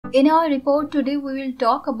In our report today, we will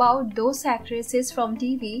talk about those actresses from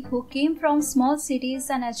TV who came from small cities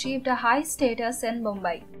and achieved a high status in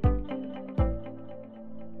Mumbai.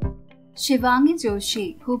 Shivangi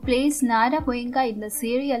Joshi, who plays Naira Goenka in the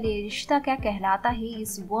serial Rishta Ke Kehlata,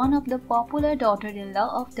 is one of the popular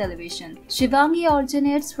daughter-in-law of television. Shivangi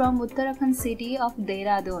originates from Uttarakhand city of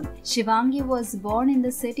Dehradun. Shivangi was born in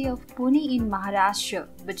the city of Pune in Maharashtra,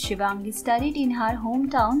 but Shivangi studied in her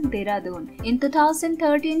hometown Dehradun. In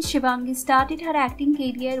 2013, Shivangi started her acting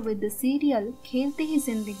career with the serial Khelte,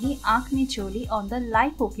 Zindagi, Aankh, Micholi on the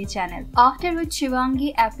Live OK channel, after which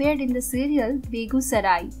Shivangi appeared in the serial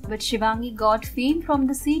Begusarai, but Shivangi got fame from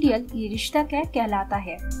the serial Rishta Ke Kehlata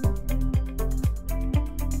Hai.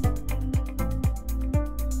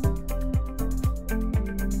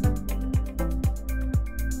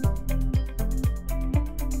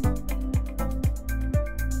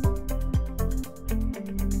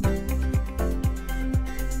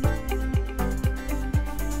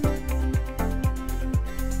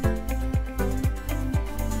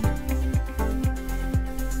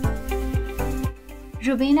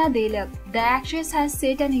 Rubina Dilac, the actress, has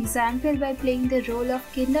set an example by playing the role of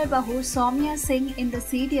Kinnar Bahu Soumya Singh in the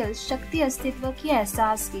serial Shakti-Astitva Ke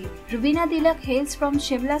Ehsaas Ki. Rubina Dilac hails from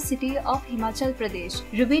Shimla city of Himachal Pradesh.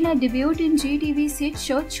 Rubina debuted in Zee TV's hit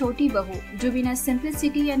show Choti Bahu. Rubina's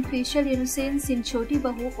simplicity and facial innocence in Choti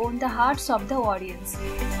Bahu won the hearts of the audience.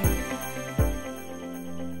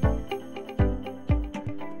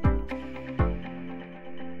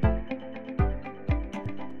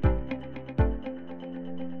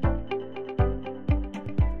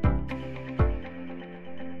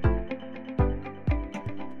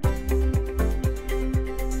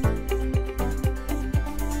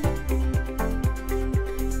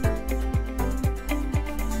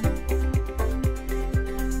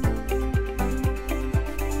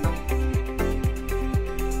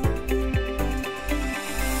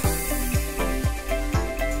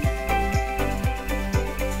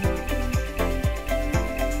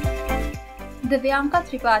 Divyanka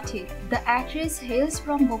Tripathi, the actress, hails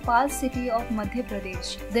from Bhopal city of Madhya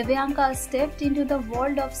Pradesh. Divyanka stepped into the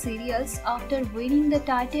world of serials after winning the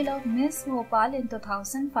title of Miss Bhopal in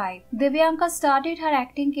 2005. Divyanka started her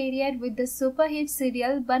acting career with the super hit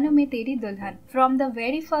serial Banu Mein Teri Dulhan. From the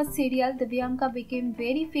very first serial, Divyanka became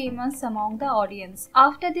very famous among the audience.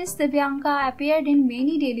 After this, Divyanka appeared in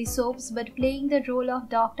many daily soaps, but playing the role of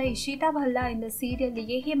Dr. Ishita Bhalla in the serial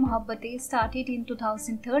Ye Hai Mohabbatein started in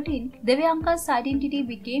 2013. Divyanka's identity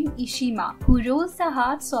became Ishima, who rules the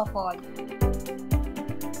hearts of all.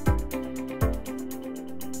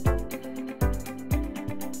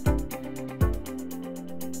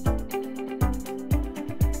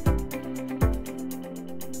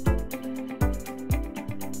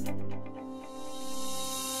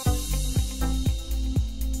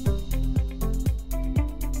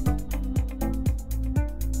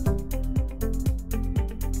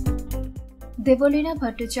 Devolina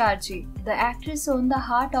Bhattacharjee, the actress, won the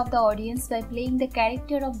heart of the audience by playing the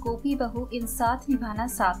character of Choti Bahu in Saath Nibhana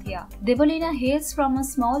Saathya. Devolina hails from a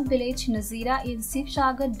small village Nazira in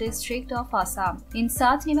Shivsagar district of Assam. In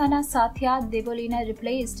Saath Nibhana Saathya, Devolina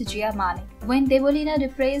replaced Jia Manik. When Devolina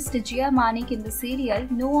replaced Jia Manik in the serial,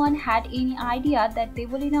 no one had any idea that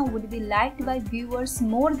Devolina would be liked by viewers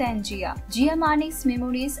more than Jia. Jia Manik's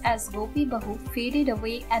memories as Choti Bahu faded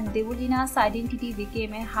away and Devolina's identity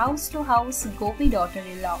became a house-to-house Gopi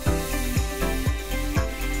daughter-in-law.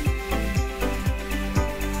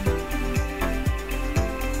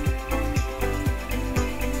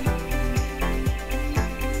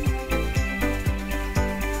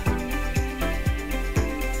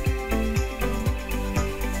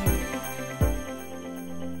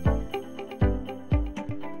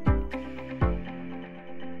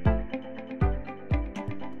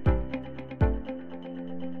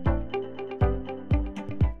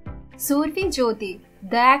 Survi Jyoti,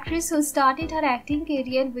 the actress who started her acting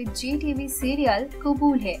career with Zee TV serial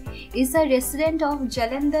Kabool Hai, is a resident of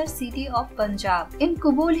Jalandhar city of Punjab. In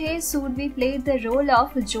Kabool Hai, Survi played the role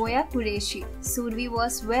of Zoya Qureshi. Survi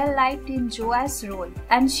was well liked in Zoya's role,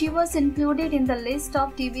 and she was included in the list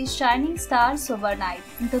of TV's shining stars overnight.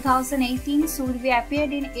 In 2018, Survi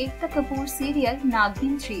appeared in Ekta Kapoor serial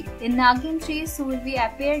Nagin 3. In Nagin 3, Survi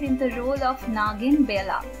appeared in the role of Nagin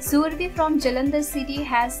Bela. Survi from Jalandhar city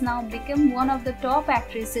has now become one of the top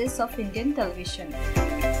actresses of Indian television.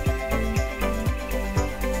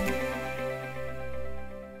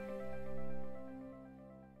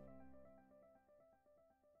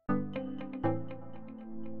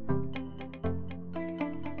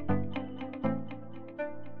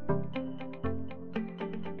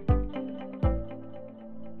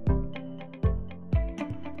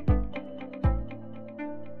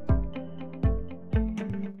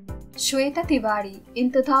 Shweta Tiwari.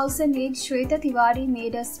 In 2008, Shweta Tiwari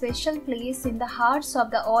made a special place in the hearts of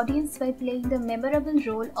the audience by playing the memorable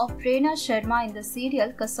role of Prerna Sharma in the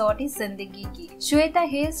serial Kasauti Zindagi Ki. Shweta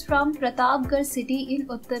hails from Pratapgarh city in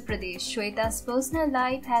Uttar Pradesh. Shweta's personal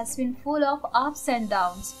life has been full of ups and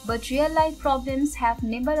downs, but real-life problems have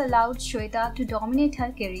never allowed Shweta to dominate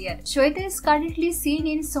her career. Shweta is currently seen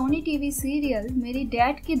in Sony TV serial Meri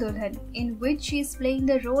Dad Ki Dulhan, in which she is playing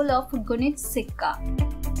the role of Gunit Sikka.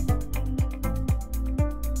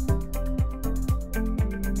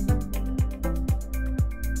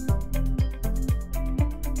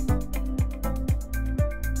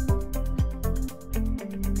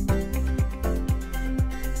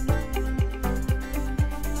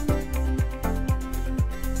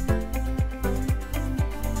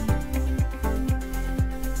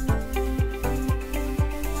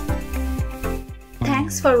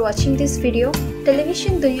 Thanks for watching this video.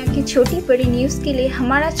 Television दुनिया की छोटी बड़ी news के लिए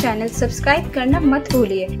हमारा channel subscribe करना मत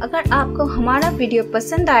भूलिए। अगर आपको हमारा वीडियो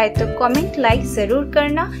पसंद आए तो कमेंट लाइक जरूर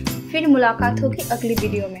करना। फिर मुलाकात होगी अगली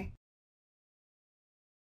वीडियो में।